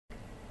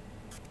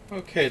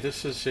Okay,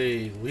 this is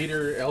a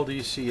Leader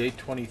LDC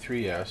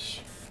 823S.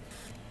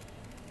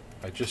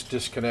 I just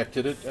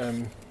disconnected it.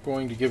 I'm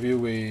going to give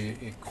you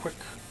a quick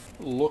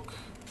look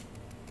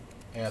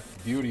at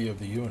the beauty of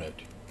the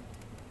unit.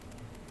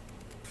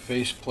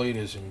 Faceplate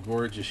is in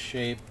gorgeous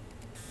shape.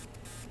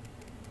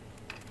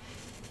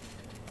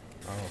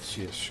 I don't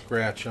see a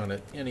scratch on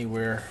it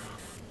anywhere.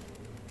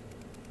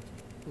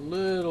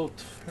 Little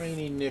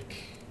tiny nick,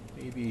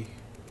 maybe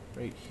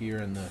right here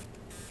in the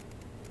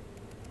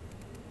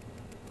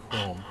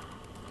chrome.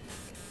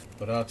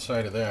 But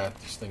outside of that,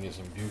 this thing is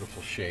in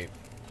beautiful shape.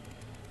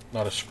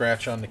 Not a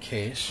scratch on the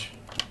case.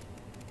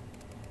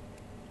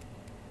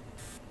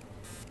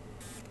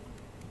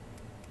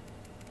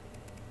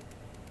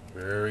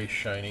 Very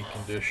shiny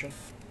condition.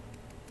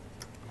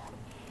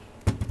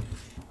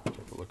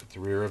 Take a look at the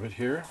rear of it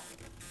here.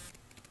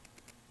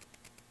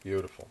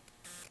 Beautiful.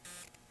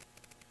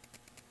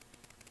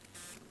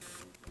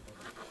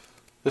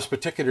 This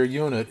particular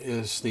unit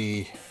is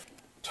the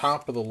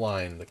top of the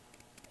line, the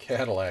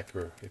Cadillac,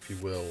 or if you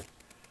will,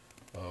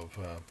 of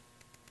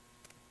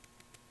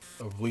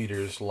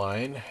Leader's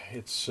line.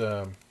 It's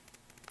one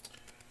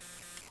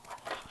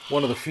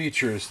of the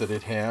features that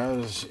it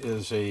has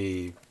is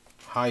a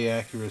high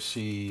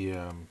accuracy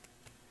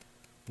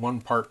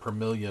 1 part per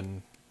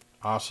million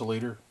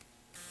oscillator,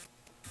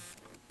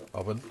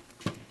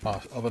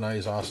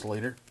 ovenized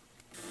oscillator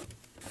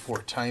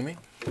for timing,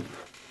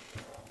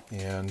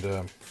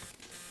 and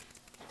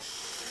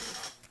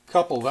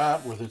couple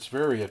that with its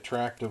very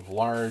attractive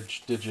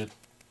large digit,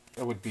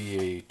 that would be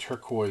a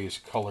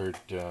turquoise colored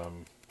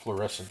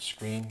fluorescent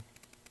screen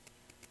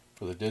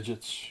for the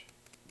digits.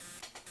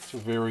 It's a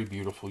very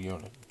beautiful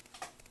unit.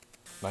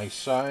 Nice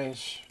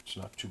size. It's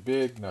not too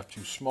big, not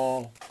too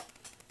small.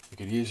 You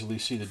could easily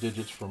see the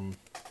digits from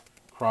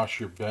across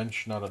your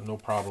bench, no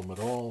problem at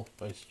all.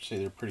 I'd say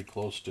they're pretty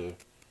close to,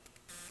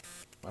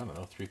 I don't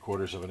know,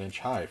 3/4 of an inch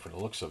high for the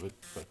looks of it,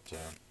 but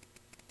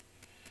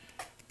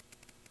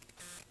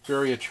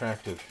very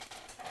attractive.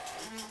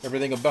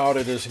 Everything about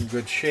it is in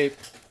good shape.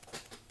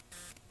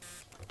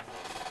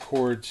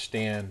 Cord,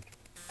 stand,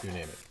 you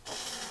name it.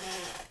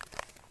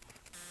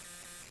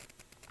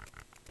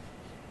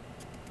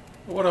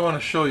 What I want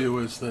to show you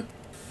is that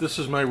this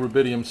is my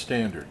Rubidium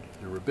Standard.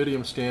 The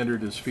Rubidium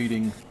Standard is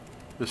feeding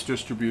this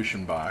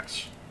distribution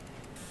box.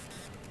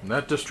 And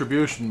that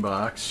distribution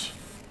box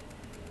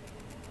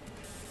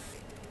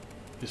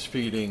is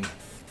feeding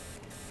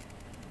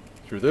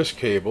through this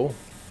cable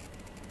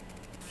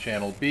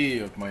channel B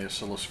of my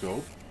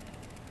oscilloscope,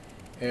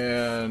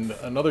 and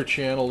another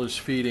channel is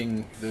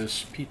feeding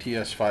this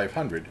PTS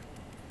 500.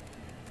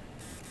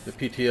 The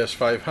PTS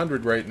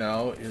 500 right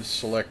now is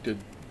selected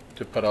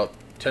to put out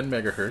 10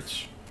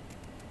 megahertz,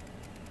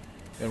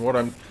 and what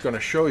I'm going to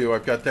show you,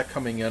 I've got that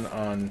coming in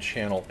on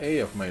channel A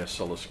of my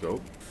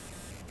oscilloscope.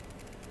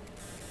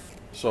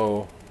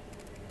 So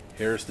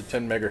here's the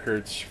 10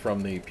 megahertz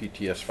from the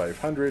PTS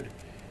 500,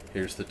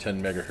 here's the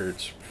 10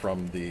 megahertz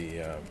from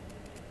the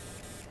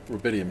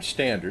Rubidium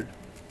Standard,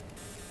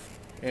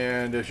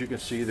 and as you can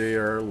see, they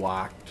are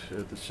locked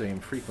at the same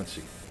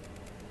frequency.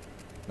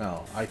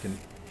 Now I can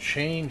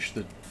change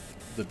the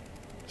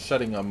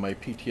setting on my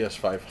PTS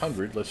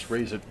 500. Let's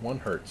raise it 1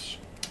 hertz.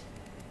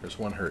 There's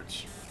 1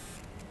 hertz,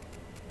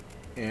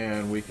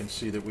 and we can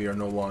see that we are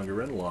no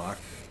longer in lock.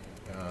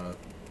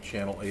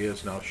 Channel A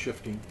is now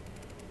shifting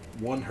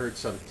 1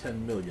 hertz out of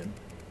 10 million,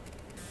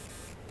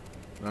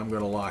 and I'm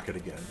going to lock it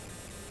again.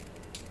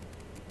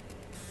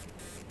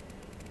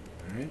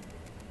 Alright.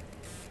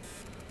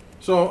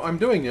 So I'm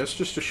doing this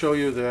just to show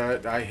you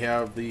that I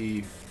have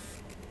the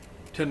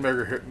 10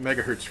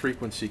 megahertz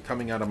frequency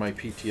coming out of my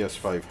PTS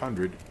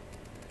 500,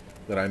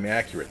 that I'm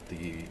accurate.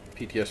 The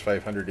PTS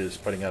 500 is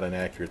putting out an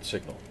accurate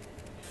signal.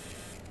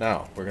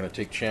 Now we're going to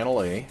take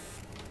channel A,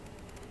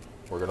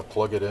 we're going to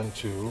plug it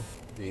into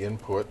the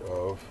input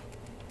of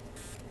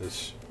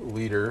this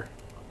Leader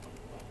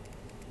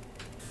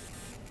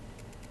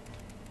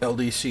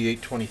LDC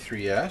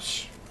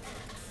 823S.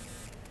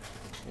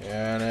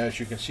 And as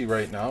you can see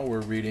right now, we're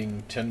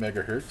reading 10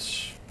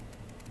 megahertz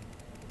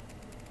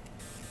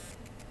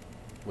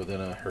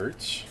within a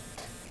hertz.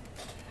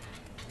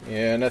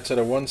 And that's at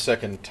a 1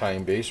 second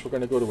time base. We're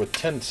going to go to a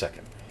 10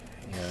 second.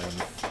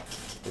 And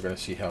we're going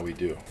to see how we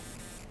do.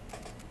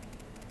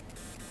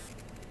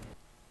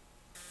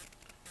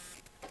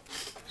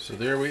 So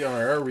there we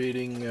are,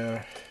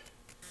 reading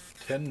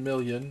 10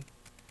 million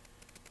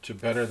to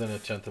better than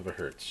 1/10 of a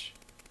hertz.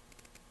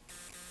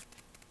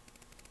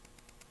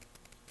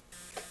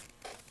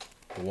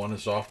 The 1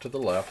 is off to the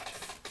left,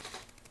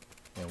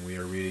 and we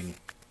are reading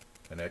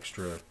an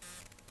extra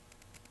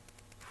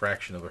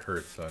fraction of a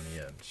hertz on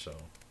the end,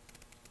 so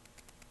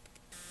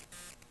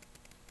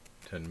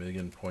 10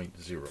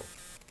 million.0.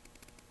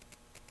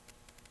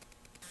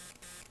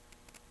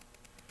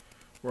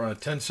 We're on a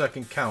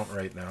 10-second count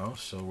right now,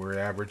 so we're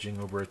averaging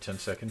over a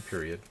 10-second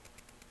period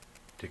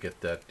to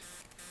get that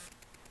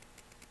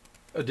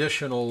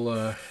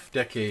additional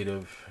decade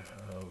of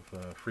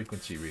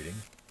frequency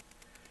reading.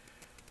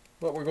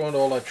 But we're going to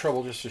all that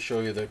trouble just to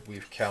show you that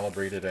we've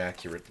calibrated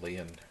accurately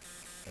and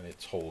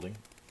it's holding.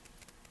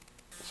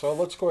 So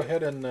let's go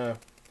ahead and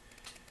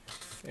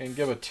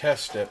give a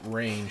test at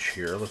range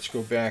here. Let's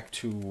go back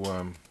to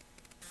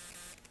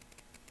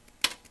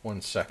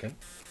 1 second.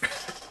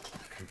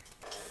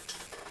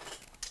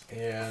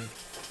 And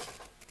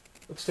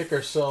let's take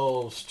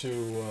ourselves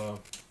to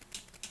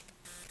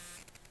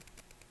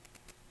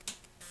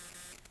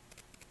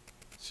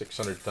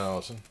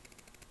 600,000.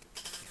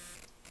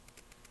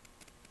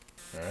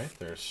 All right,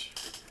 there's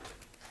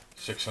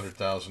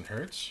 600,000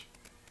 hertz.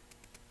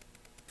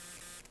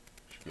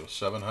 Should go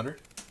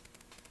 700,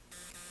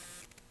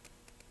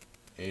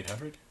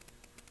 800,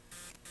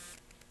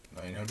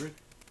 900,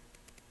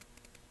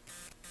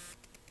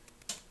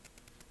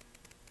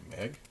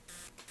 meg,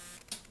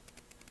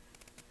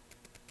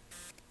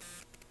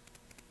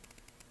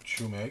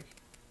 2 meg,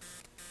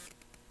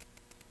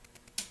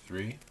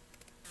 3,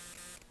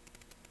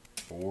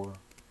 4,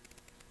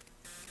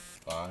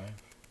 5,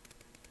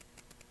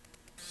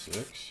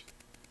 6,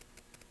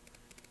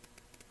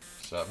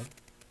 7,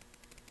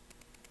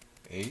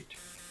 8,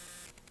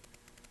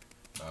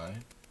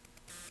 9,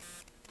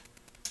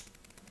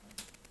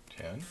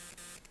 10,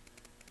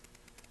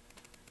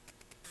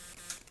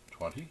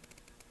 20,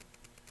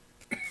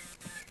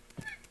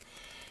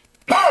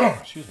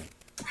 excuse me,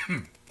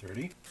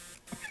 30,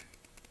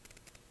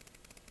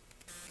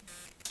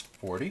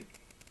 40,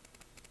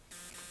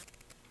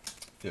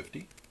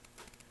 50,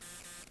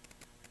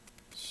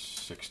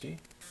 60,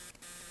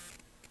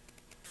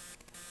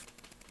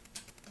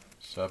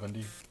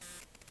 70,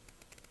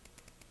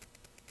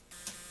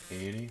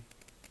 80,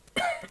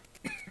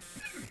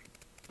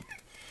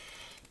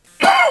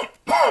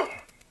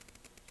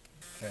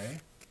 okay,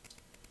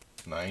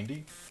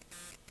 90,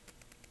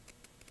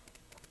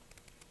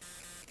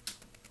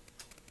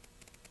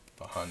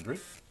 100.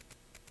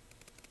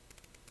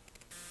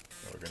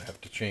 We're going to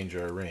have to change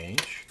our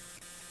range.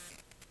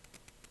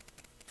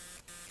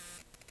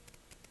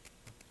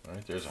 All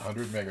right, there's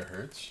 100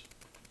 megahertz.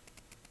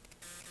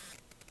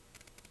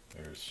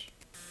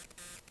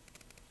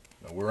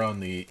 Now we're on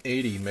the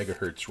 80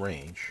 megahertz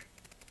range.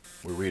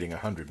 We're reading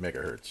 100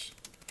 megahertz.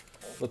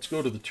 Let's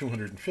go to the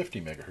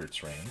 250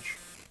 megahertz range.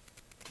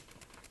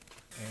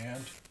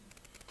 And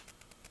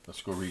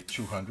let's go read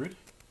 200.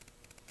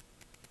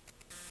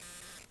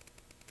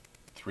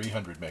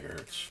 300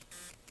 megahertz.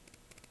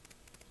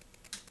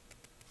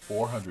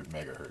 400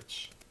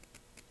 megahertz.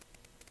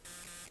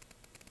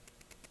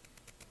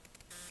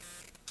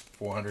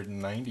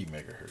 490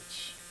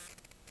 megahertz.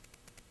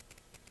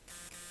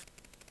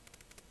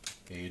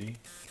 80,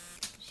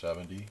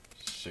 70,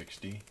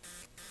 60,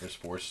 there's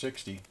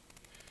 460.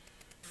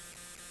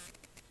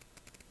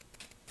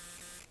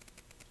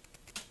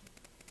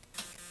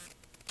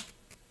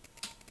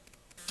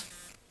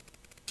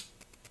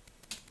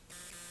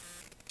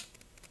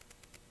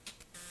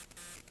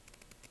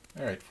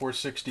 All right,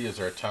 460 is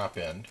our top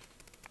end.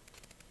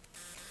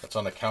 That's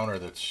on a counter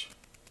that's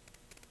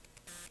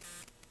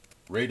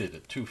rated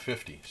at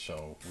 250,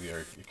 so we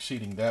are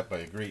exceeding that by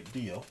a great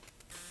deal.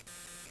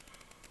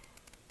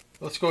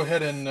 Let's go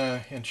ahead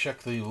and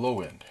check the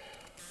low end.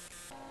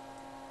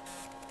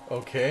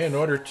 Okay, in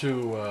order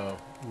to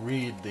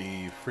read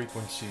the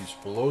frequencies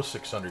below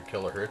 600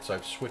 kilohertz,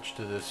 I've switched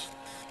to this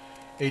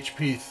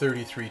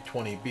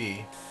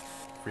HP3320B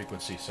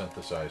frequency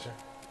synthesizer.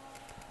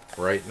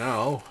 Right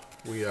now,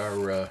 we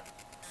are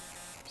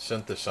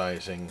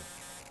synthesizing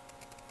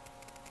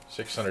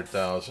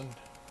 600,000.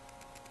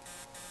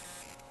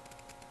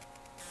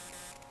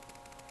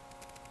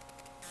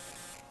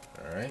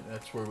 All right,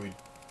 that's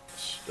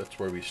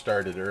where we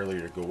started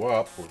earlier to go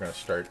up. We're going to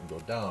start and go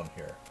down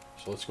here.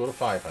 So let's go to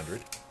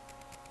 500.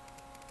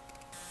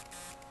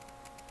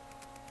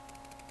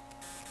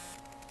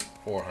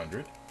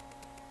 400.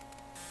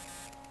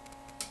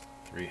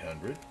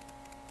 300.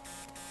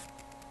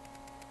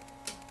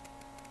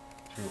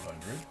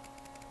 200.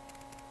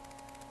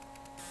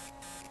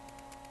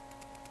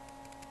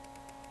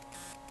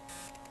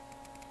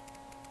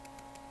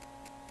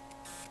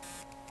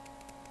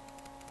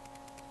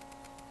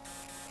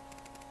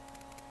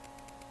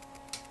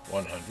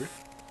 100.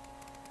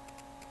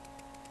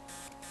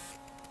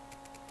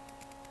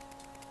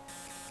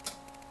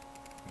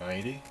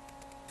 90.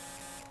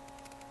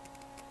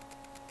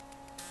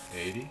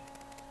 80.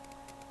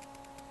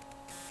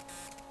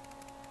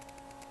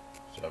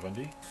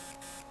 70.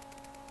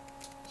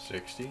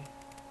 60.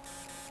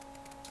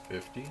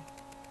 50.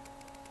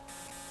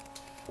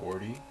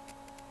 40.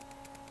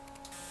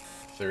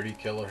 30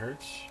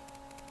 kilohertz.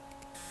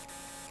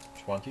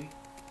 20.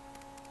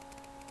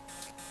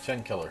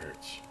 10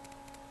 kilohertz.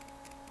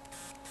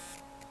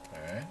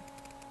 Alright.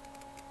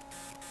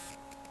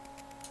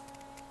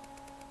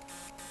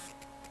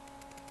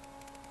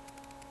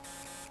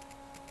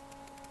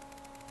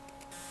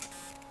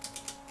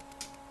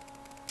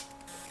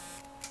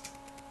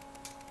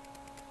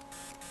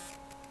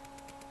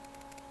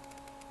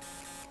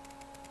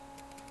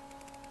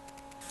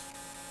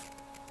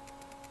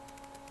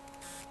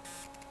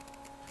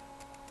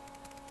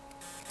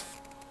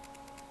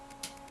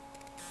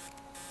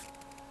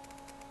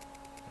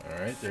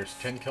 Alright, there's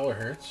 10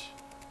 kilohertz,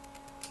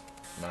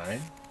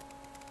 9,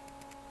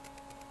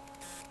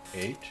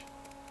 8,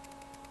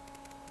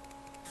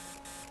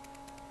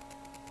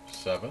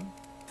 7,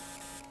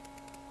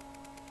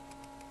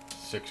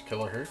 6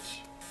 kilohertz.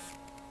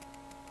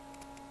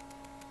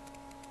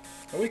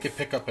 Well, we could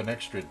pick up an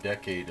extra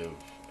decade of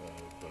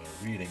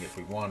reading if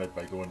we wanted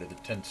by going to the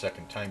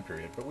 10-second time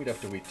period, but we'd have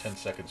to wait 10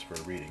 seconds for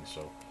a reading,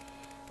 so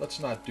let's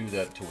not do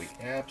that until we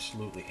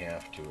absolutely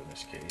have to in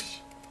this case.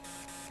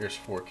 Here's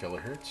 4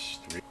 kilohertz,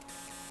 3.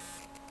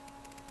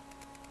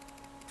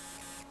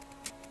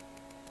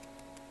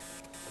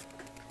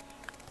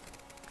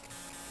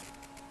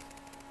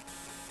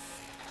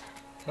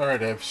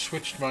 Alright, I've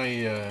switched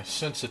my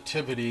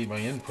sensitivity, my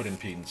input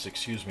impedance,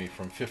 excuse me,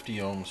 from 50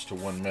 ohms to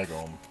 1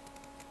 megohm.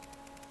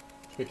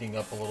 Picking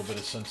up a little bit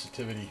of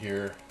sensitivity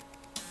here.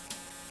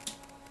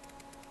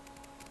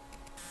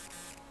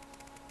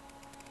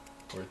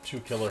 We're at 2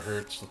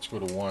 kilohertz, let's go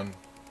to 1.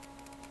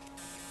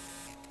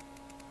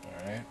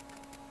 Alright.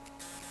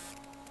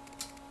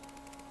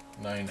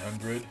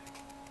 900.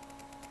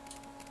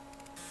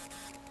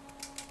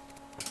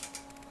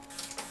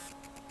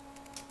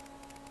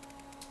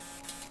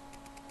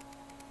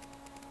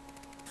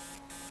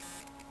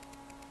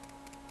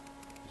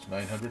 It's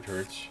 900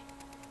 hertz.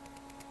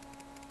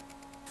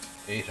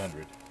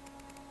 800.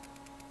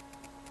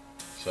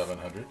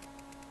 700.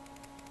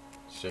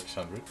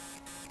 600.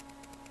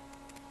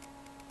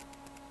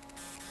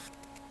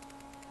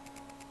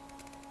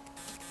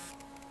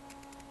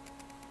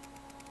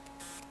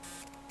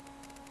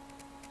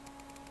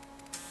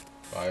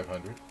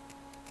 500.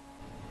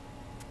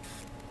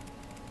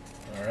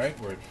 Alright,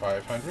 we're at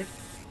 500.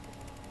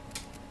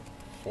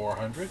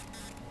 400.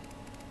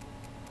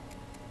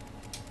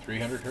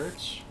 300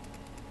 hertz.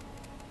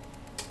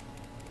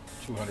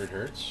 200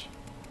 hertz.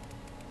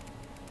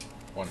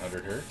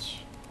 100 hertz.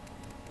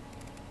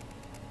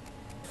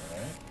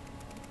 Alright.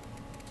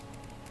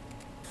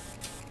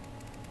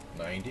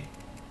 90.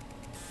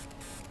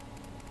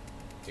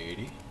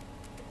 80.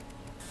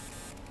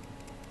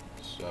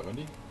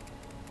 70.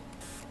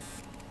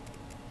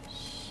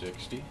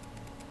 60,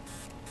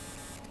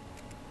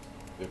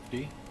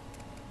 50,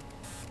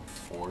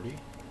 40,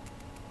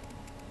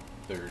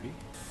 30,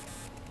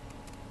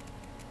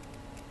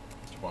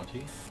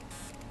 20,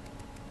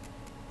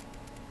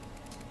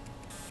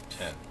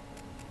 10.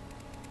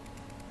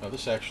 Now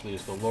this actually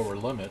is the lower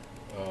limit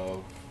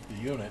of the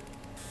unit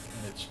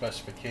and its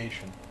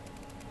specification,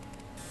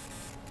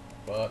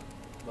 but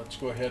let's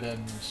go ahead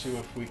and see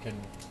if we can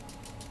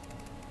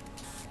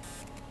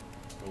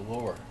go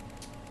lower.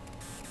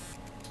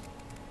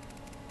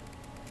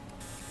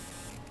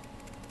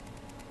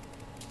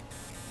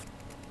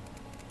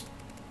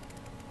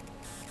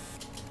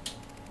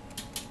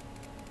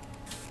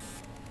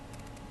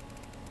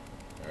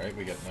 Alright,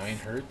 we got 9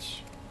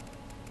 hertz,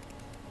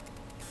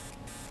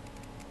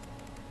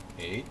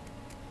 8,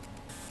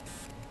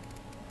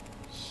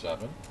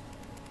 7,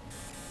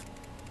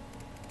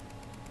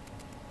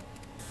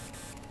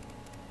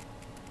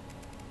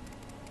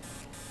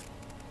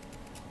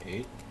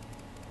 8,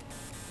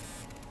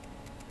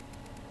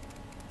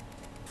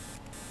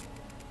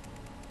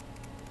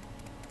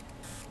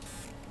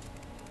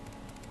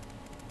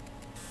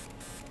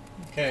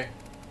 'kay.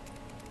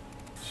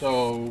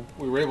 So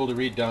we were able to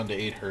read down to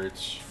 8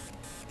 hertz.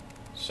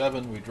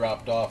 7 we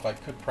dropped off. I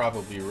could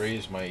probably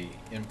raise my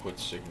input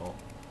signal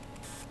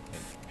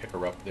and pick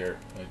her up there.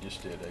 I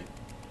just did. I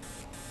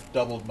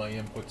doubled my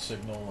input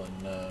signal,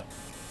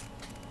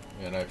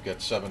 and I've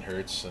got 7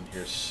 hertz, and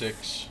here's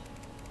 6.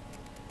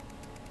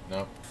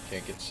 No,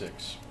 can't get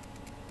 6.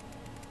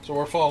 So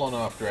we're falling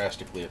off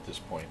drastically at this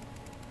point.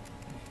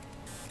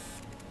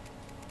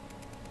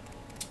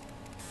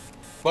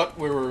 But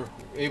we were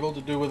able to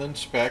do within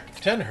spec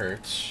 10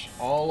 hertz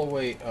all the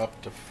way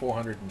up to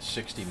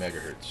 460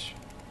 megahertz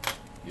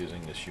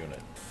using this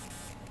unit.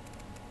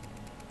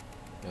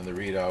 And the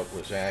readout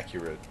was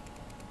accurate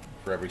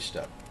for every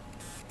step.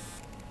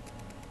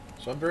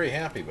 So I'm very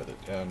happy with it.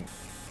 And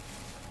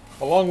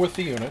along with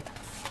the unit,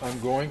 I'm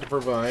going to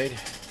provide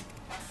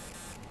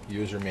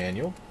user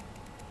manual,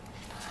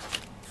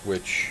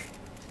 which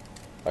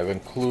I've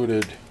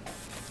included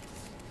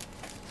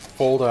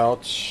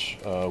foldouts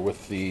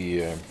with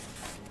the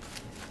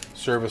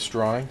service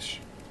drawings.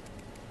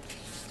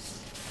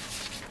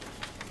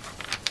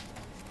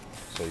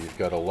 So you've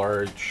got a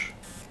large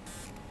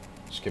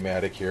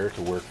schematic here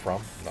to work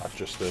from, not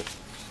just the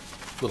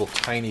little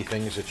tiny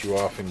things that you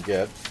often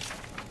get.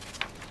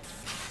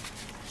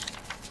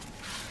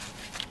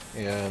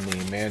 And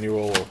the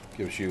manual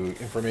gives you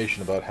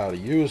information about how to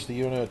use the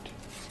unit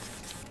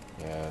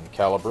and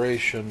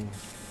calibration,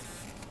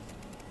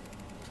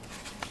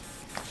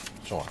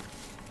 so on.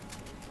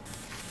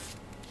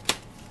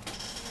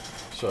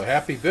 So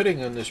happy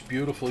bidding on this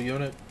beautiful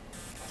unit,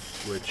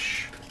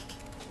 which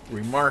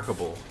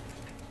remarkable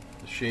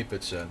the shape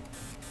it's in.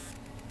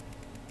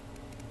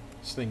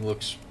 This thing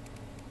looks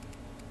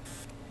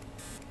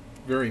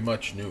very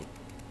much new,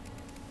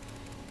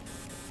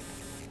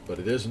 but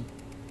it isn't.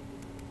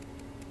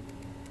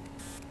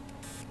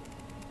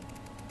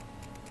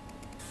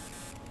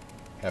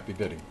 Happy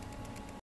bidding.